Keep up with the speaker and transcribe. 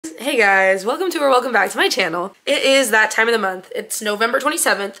guys, welcome to or welcome back to my channel. It is that time of the month. It's November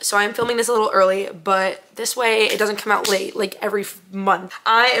 27th, so I'm filming this a little early, but this way it doesn't come out late like every month.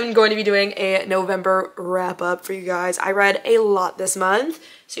 I am going to be doing a November wrap up for you guys. I read a lot this month,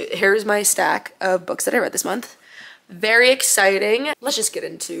 so here's my stack of books that I read this month. Very exciting. Let's just get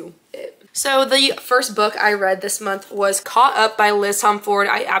into it. So the first book I read this month was Caught Up by Liz Tom Ford.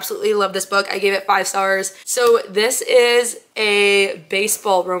 I absolutely love this book. I gave it 5 stars. So this is a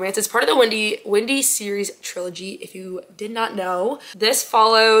baseball romance. It's part of the Wendy series trilogy, if you did not know. This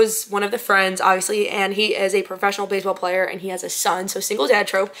follows one of the friends, obviously, and he is a professional baseball player and he has a son, so single dad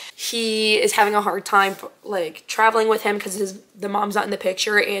trope. He is having a hard time like traveling with him because the mom's not in the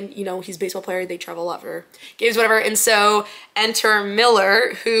picture, and you know, he's a baseball player, they travel a lot for games, whatever. And so enter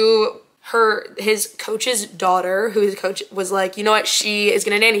Miller, who his coach's daughter, who his coach was like, you know what, she is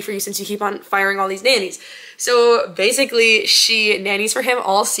gonna nanny for you since you keep on firing all these nannies. So basically she nannies for him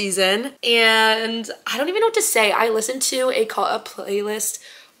all season, and I don't even know what to say. I listened to a Caught Up playlist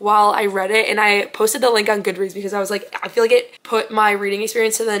while I read it, and I posted the link on Goodreads because I was like, I feel like it put my reading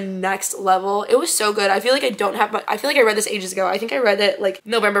experience to the next level. It was so good. I feel like I feel like I read this ages ago. I think I read it like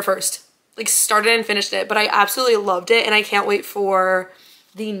November 1st, like started and finished it, but I absolutely loved it, and I can't wait for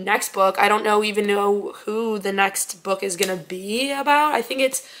the next book. I don't even know who the next book is gonna be about. I think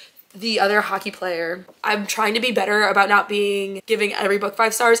it's the other hockey player. I'm trying to be better about not giving every book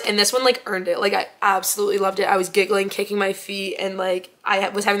 5 stars, and this one like earned it. Like I absolutely loved it. I was giggling, kicking my feet, and like I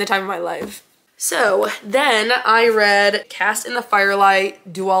was having the time of my life. So then I read Cast in the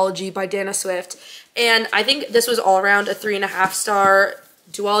Firelight duology by Dana Swift, and I think this was all around a 3.5 star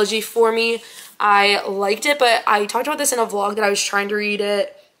duology for me. I liked it, but I talked about this in a vlog that I was trying to read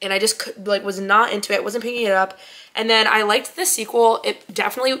it and I just like was not into it, wasn't picking it up. And then I liked the sequel. It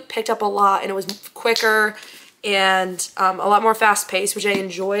definitely picked up a lot and it was quicker and a lot more fast paced, which I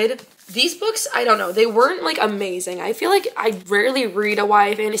enjoyed. These books, I don't know, they weren't like amazing. I feel like I rarely read a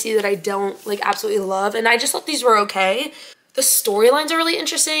YA fantasy that I don't like absolutely love, and I just thought these were okay. The storylines are really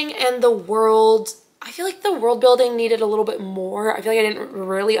interesting, and the world, I feel like the world building needed a little bit more. I feel like I didn't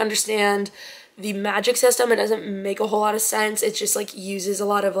really understand the magic system. It doesn't make a whole lot of sense. It just like uses a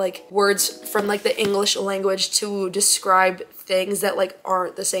lot of like words from like the English language to describe things that like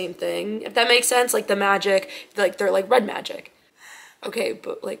aren't the same thing, if that makes sense. Like the magic, like they're like red magic. Okay,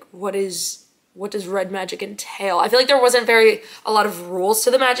 but like what does red magic entail? I feel like there wasn't a lot of rules to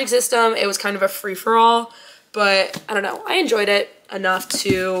the magic system. It was kind of a free-for-all, but I don't know. I enjoyed it enough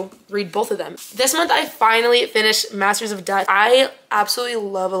to read both of them. This month I finally finished Masters of Death. I absolutely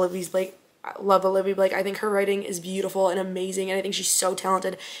love Olivia Blake. I think her writing is beautiful and amazing, and I think she's so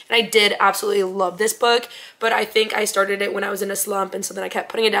talented, and I did absolutely love this book, but I think I started it when I was in a slump, and so then I kept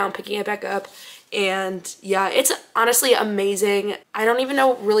putting it down, picking it back up, and yeah, it's honestly amazing. I don't even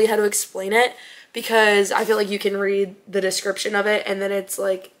know really how to explain it because I feel like you can read the description of it and then it's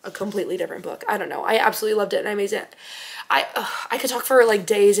like a completely different book. I don't know. I absolutely loved it and I amazed it. I could talk for like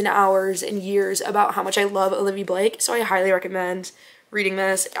days and hours and years about how much I love Olivia Blake, so I highly recommend reading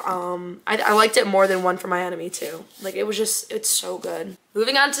this. I liked it more than One for My Enemy too. Like it's so good.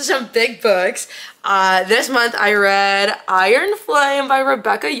 Moving on to some big books. This month I read Iron Flame by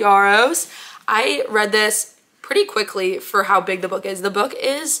Rebecca Yarros. I read this pretty quickly for how big the book is. The book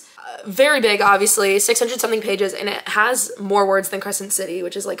is very big, obviously, 600 something pages, and it has more words than Crescent City,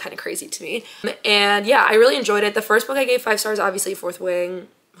 which is like kind of crazy to me. And yeah, I really enjoyed it. The first book I gave 5 stars, obviously Fourth Wing.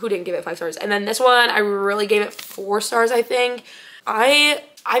 Who didn't give it 5 stars? And then this one, I really gave it 4 stars, I think. I'm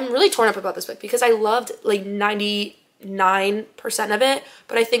really torn up about this book because I loved like 99% of it,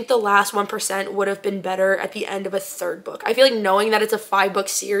 but I think the last 1% would have been better at the end of a 3rd book. I feel like knowing that it's a 5-book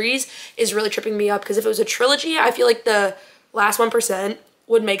series is really tripping me up, because if it was a trilogy, I feel like the last 1%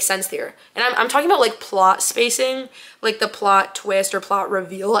 would make sense here. And I'm talking about like plot spacing, like the plot twist or plot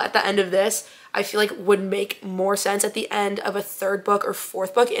reveal at the end of this, I feel like would make more sense at the end of a 3rd book or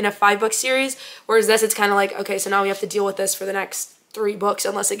 4th book in a 5-book series. Whereas this, it's kind of like, okay, so now we have to deal with this for the next 3 books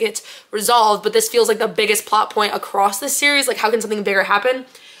unless it gets resolved. But this feels like the biggest plot point across the series. Like, how can something bigger happen?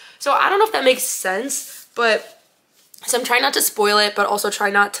 So I don't know if that makes sense, but so I'm trying not to spoil it, but also try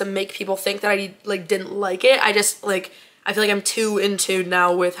not to make people think that I like didn't like it. I just like, I feel like I'm too in tune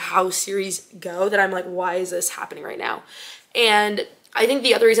now with how series go that I'm like, why is this happening right now? And I think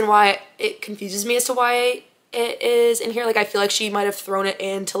the other reason why it confuses me as to why it is in here, like I feel like she might have thrown it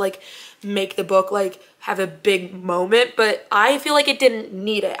in to like make the book like have a big moment, but I feel like it didn't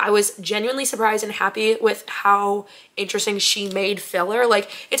need it. I was genuinely surprised and happy with how interesting she made filler. Like,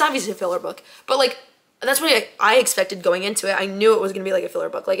 it's obviously a filler book, but like that's what I expected going into it. I knew it was gonna be like a filler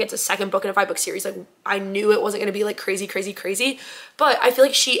book. Like, it's a second book in a 5-book series. Like, I knew it wasn't gonna be like crazy, crazy, crazy. But I feel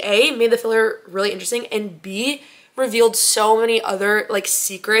like she A, made the filler really interesting, and B, revealed so many other like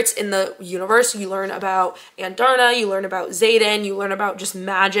secrets in the universe. You learn about Andarna, you learn about Xaden, you learn about just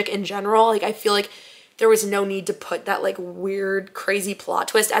magic in general. Like, I feel like there was no need to put that like weird, crazy plot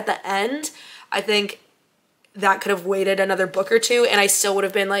twist at the end. I think that could have waited another book or two, and I still would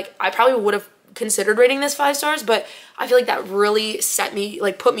have been like, I probably would have considered rating this 5 stars, but I feel like that really set me,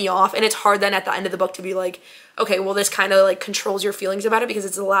 like, put me off. And it's hard then at the end of the book to be like, okay, well, this kind of like controls your feelings about it because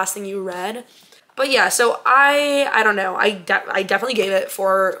it's the last thing you read. But yeah, so I don't know. I definitely gave it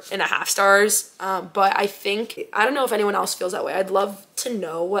 4.5 stars. But I think, I don't know if anyone else feels that way. I'd love to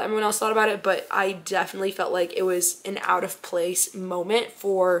know what everyone else thought about it, but I definitely felt like it was an out of place moment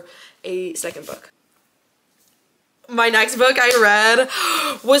for a second book. My next book I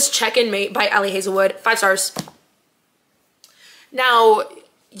read was Check and Mate by Ali Hazelwood. 5 stars. Now,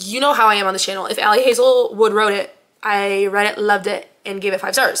 you know how I am on this channel. If Ali Hazelwood wrote it, I read it, loved it, and gave it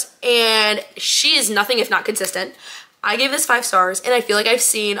 5 stars. And she is nothing if not consistent. I gave this 5 stars, and I feel like I've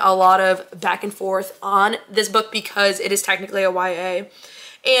seen a lot of back and forth on this book because it is technically a YA.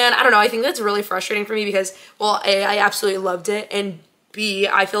 And I don't know, I think that's really frustrating for me because, well, A, I absolutely loved it, and B,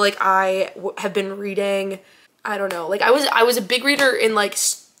 I feel like I have been reading, I don't know, like I was a big reader in like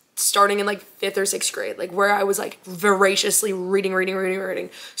starting in like 5th or 6th grade, like where I was like voraciously reading.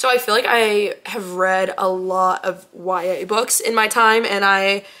 So I feel like I have read a lot of YA books in my time, and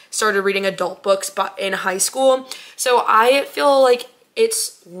I started reading adult books in high school. So I feel like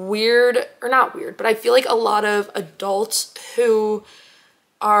it's weird, or not weird, but I feel like a lot of adults who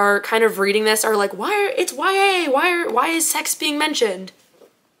are kind of reading this are like, it's YA, why is sex being mentioned?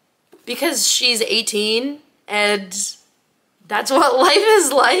 Because she's 18 and that's what life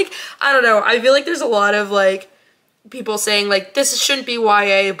is like. I don't know. I feel like there's a lot of like people saying like this shouldn't be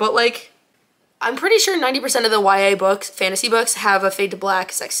YA, but like I'm pretty sure 90% of the YA books, fantasy books, have a fade to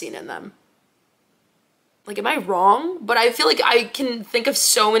black sex scene in them. Like, am I wrong? But I feel like I can think of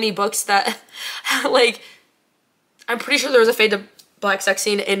so many books that like I'm pretty sure there was a fade to black sex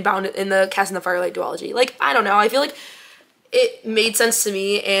scene in the Cast in the Firelight duology. Like, I don't know. I feel like it made sense to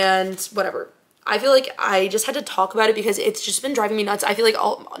me and whatever. I feel like I just had to talk about it because it's just been driving me nuts. I feel like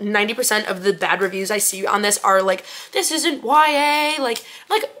 90% of the bad reviews I see on this are like, this isn't YA,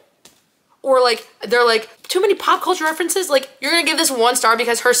 or like, they're like, too many pop culture references. Like, you're gonna give this 1 star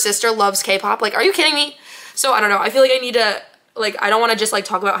because her sister loves K-pop? Like, are you kidding me? So I don't know. I feel like I need to, like, I don't want to just like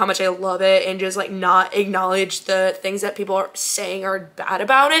talk about how much I love it and just like not acknowledge the things that people are saying are bad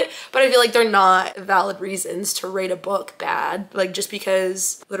about it, but I feel like they're not valid reasons to rate a book bad. Like, just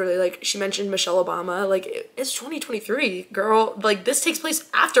because literally, like, she mentioned Michelle Obama, like, it's 2023, girl. Like, this takes place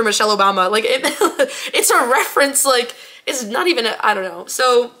after Michelle Obama. Like, it's a reference. Like, it's not even I don't know.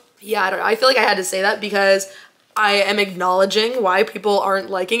 So yeah, I don't know. I feel like I had to say that because I am acknowledging why people aren't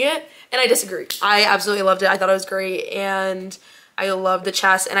liking it. And I disagree. I absolutely loved it. I thought it was great, and I loved the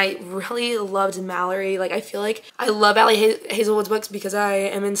chess, and I really loved Mallory. Like, I feel like I love Ali Hazelwood's books because I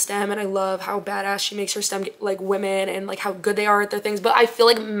am in STEM, and I love how badass she makes her STEM like women and like how good they are at their things. But I feel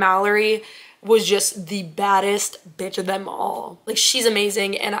like Mallory was just the baddest bitch of them all. Like, she's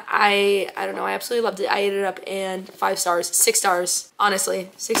amazing, and I don't know. I absolutely loved it. I ate it up, and 5 stars, 6 stars. Honestly,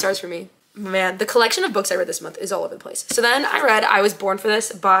 6 stars for me. Man, the collection of books I read this month is all over the place. So then I read I Was Born for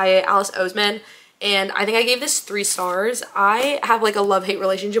This by Alice Oseman, and I think I gave this 3 stars. I have like a love-hate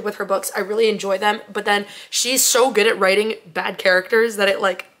relationship with her books. I really enjoy them, but then she's so good at writing bad characters that it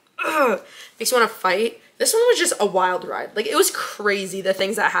like makes you want to fight. This one was just a wild ride. Like, it was crazy, the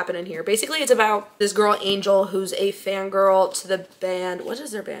things that happen in here. Basically, it's about this girl, Angel, who's a fangirl to the band. What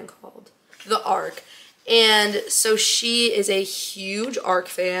is their band called? The Ark. And so she is a huge ARC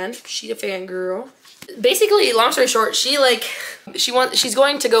fan. She's a fangirl. Basically, long story short, she's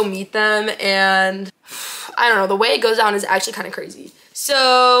going to go meet them, and I don't know, the way it goes down is actually kind of crazy.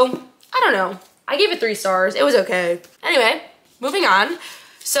 So, I don't know. I gave it 3 stars. It was okay. Anyway, moving on.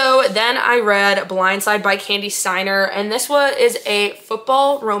 So then I read Blindside by Candy Steiner, and this is a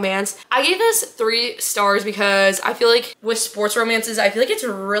football romance. I gave this 3 stars because I feel like with sports romances, I feel like it's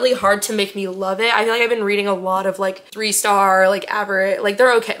really hard to make me love it. I feel like I've been reading a lot of like 3-star, like average, like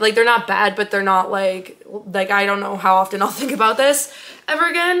they're okay. Like, they're not bad, but they're not like I don't know how often I'll think about this ever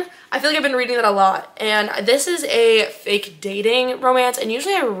again. I feel like I've been reading that a lot, and this is a fake dating romance, and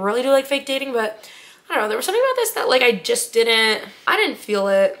usually I really do like fake dating, but I don't know, there was something about this that like I didn't feel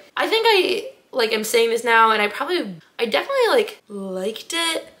it. I think I like am saying this now, and I definitely like liked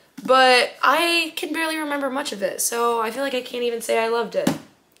it, but I can barely remember much of it, so I feel like I can't even say I loved it.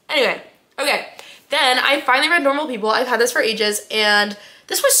 Anyway, okay, Then I finally read Normal People. I've had this for ages, and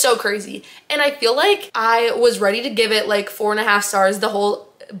this was so crazy. And I feel like I was ready to give it like 4.5 stars the whole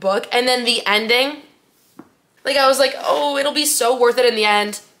book. And then the ending, like I was like, oh, it'll be so worth it in the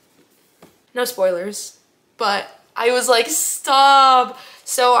end. No spoilers, but I was like, stop.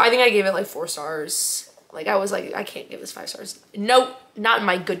 So I think I gave it like 4 stars. Like I was like, I can't give this 5 stars. No, not in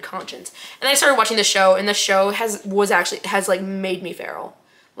my good conscience. And I started watching the show, and the show has like made me feral.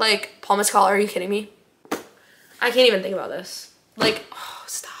 Like, Paul Mescal, are you kidding me? I can't even think about this. Like, oh,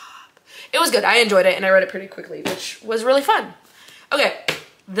 stop. It was good. I enjoyed it, and I read it pretty quickly, which was really fun. Okay,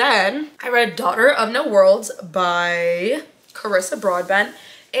 then I read Daughter of No Worlds by Carissa Broadbent,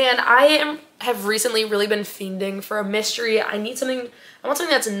 and I have recently really been fiending for a mystery. I want something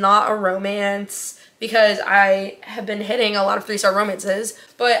that's not a romance, because I have been hitting a lot of 3-star romances,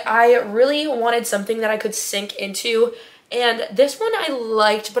 but I really wanted something that I could sink into. And this one I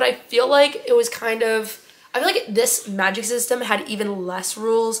liked, but I feel like it was I feel like this magic system had even less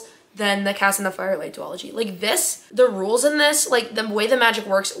rules than the Cast in the Firelight duology. Like the rules in this, like the way the magic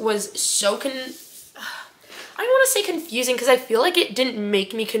works was so I don't want to say confusing, because I feel like it didn't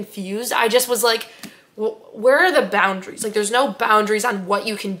make me confused. I just was like, where are the boundaries? Like, there's no boundaries on what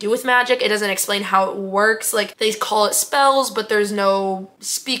you can do with magic. It doesn't explain how it works. Like, they call it spells, but there's no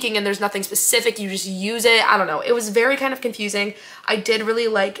speaking and there's nothing specific. You just use it. I don't know. It was very kind of confusing. I did really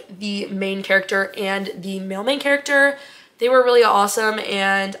like the main character and the male main character. They were really awesome,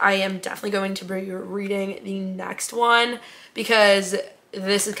 and I am definitely going to be reading the next one because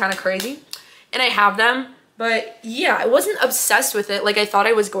this is kind of crazy. And I have them. But yeah, I wasn't obsessed with it like I thought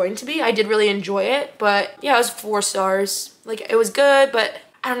I was going to be. I did really enjoy it, but yeah, it was 4 stars. Like, it was good, but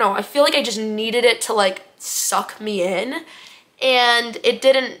I don't know. I feel like I just needed it to like suck me in, and it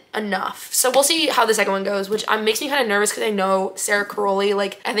didn't enough. So we'll see how the second one goes, which makes me kind of nervous because I know Sarah Caroli,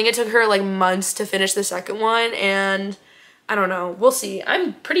 like I think it took her like months to finish the second one, and I don't know. We'll see.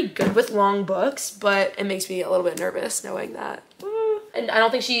 I'm pretty good with long books, but it makes me a little bit nervous knowing that. And I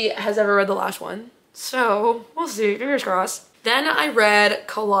don't think she has ever read the last one. So we'll see, fingers crossed. Then I read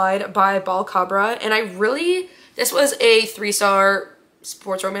Collide by Balcabra, and this was a 3-star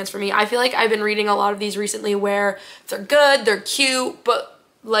sports romance for me. I feel like I've been reading a lot of these recently where they're good, they're cute, but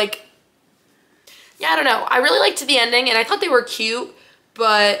like, yeah, I don't know. I really liked the ending, and I thought they were cute,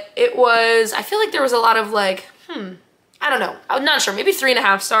 but I feel like there was a lot of like, I don't know. I'm not sure, maybe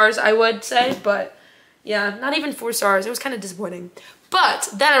 3.5 stars I would say, but yeah, not even 4 stars. It was kind of disappointing. But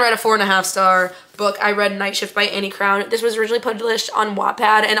then I read a 4.5 star book. I read Night Shift by Annie Crown. This was originally published on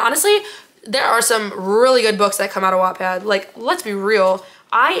Wattpad, and honestly, there are some really good books that come out of Wattpad. Like, let's be real,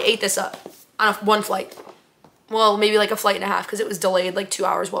 I ate this up on one flight. Well, maybe like a flight and a half, because it was delayed like 2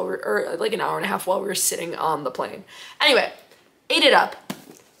 hours or like an hour and a half while we were sitting on the plane. Anyway, ate it up.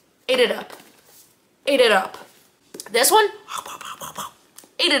 Ate it up. Ate it up. This one,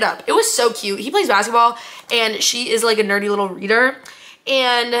 ate it up. It was so cute. He plays basketball, and she is like a nerdy little reader.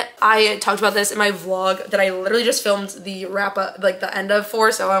 And I talked about this in my vlog that I literally just filmed the wrap up, like the end of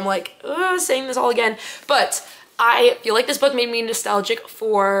for, so I'm like, saying this all again. But I feel like this book made me nostalgic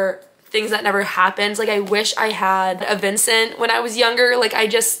for things that never happened. Like, I wish I had a Vincent when I was younger. Like, I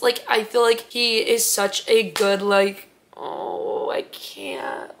feel like he is such a good, like, oh, I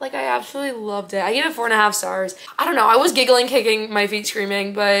can't. Like, I absolutely loved it. I gave it 4.5 stars. I don't know. I was giggling, kicking my feet,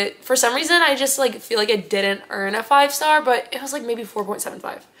 screaming, but for some reason, I just like feel like it didn't earn a 5-star, but it was like maybe 4.75.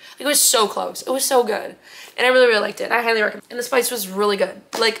 Like, it was so close. It was so good. And I really, really liked it. I highly recommend it. And the spice was really good.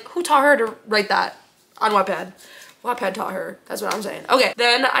 Like, who taught her to write that on Wattpad? Wattpad taught her. That's what I'm saying. Okay,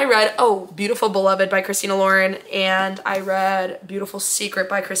 then I read, Beautiful Beloved by Christina Lauren, and I read Beautiful Secret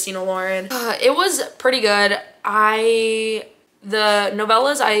by Christina Lauren. It was pretty good. The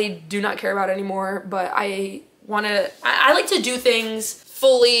novellas I do not care about anymore, but I like to do things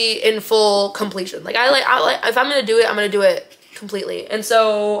fully in full completion. Like, if I'm gonna do it, I'm gonna do it completely. And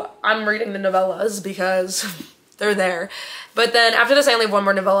so I'm reading the novellas because they're there. But then after this, I only have one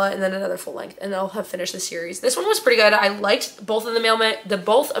more novella and then another full length, and I'll have finished the series. This one was pretty good. I liked both of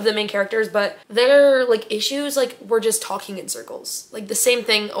the main characters, but their like issues were just talking in circles, like the same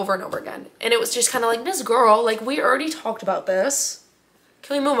thing over and over again. And it was just kind of like, Miss Girl, like, we already talked about this.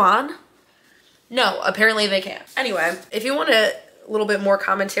 Can we move on? No, apparently they can't. Anyway, if you want a little bit more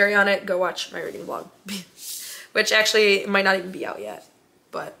commentary on it, go watch my reading vlog, which actually might not even be out yet,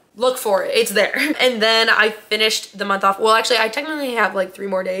 but look for it, it's there. And then I finished the month off. Well, actually, I technically have like 3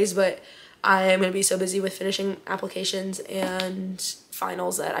 more days, but I am gonna be so busy with finishing applications and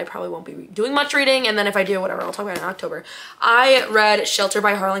finals that I probably won't be doing much reading, and then if I do, whatever, I'll talk about it in October. I read Shelter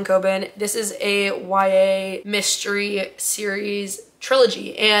by Harlan Coben. This is a YA mystery series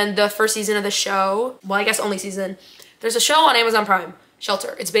trilogy, and the first season of the show, well, I guess only season, there's a show on Amazon Prime,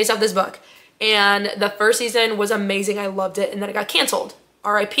 Shelter. It's based off this book, and the first season was amazing. I loved it, and then it got canceled.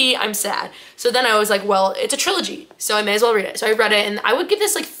 RIP, I'm sad. So then I was like, well, it's a trilogy, so I may as well read it. So I read it, and I would give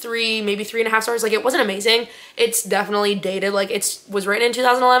this like 3, maybe 3.5 stars. Like, it wasn't amazing. It's definitely dated. Like, it was written in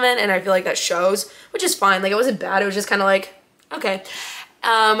 2011, and I feel like that shows, which is fine. Like, it wasn't bad. It was just kind of like, okay.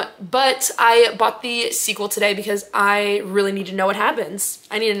 But I bought the sequel today because I really need to know what happens.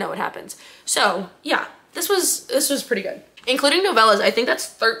 I need to know what happens. So yeah, this was pretty good. Including novellas, I think that's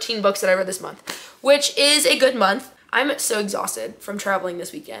 13 books that I read this month, which is a good month. I'm so exhausted from traveling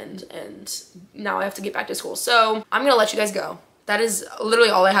this weekend, and now I have to get back to school. So I'm gonna let you guys go. That is literally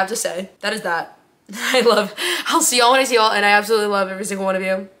all I have to say. That is that. I'll see y'all when I see y'all, and I absolutely love every single one of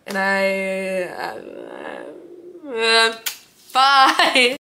you. And bye.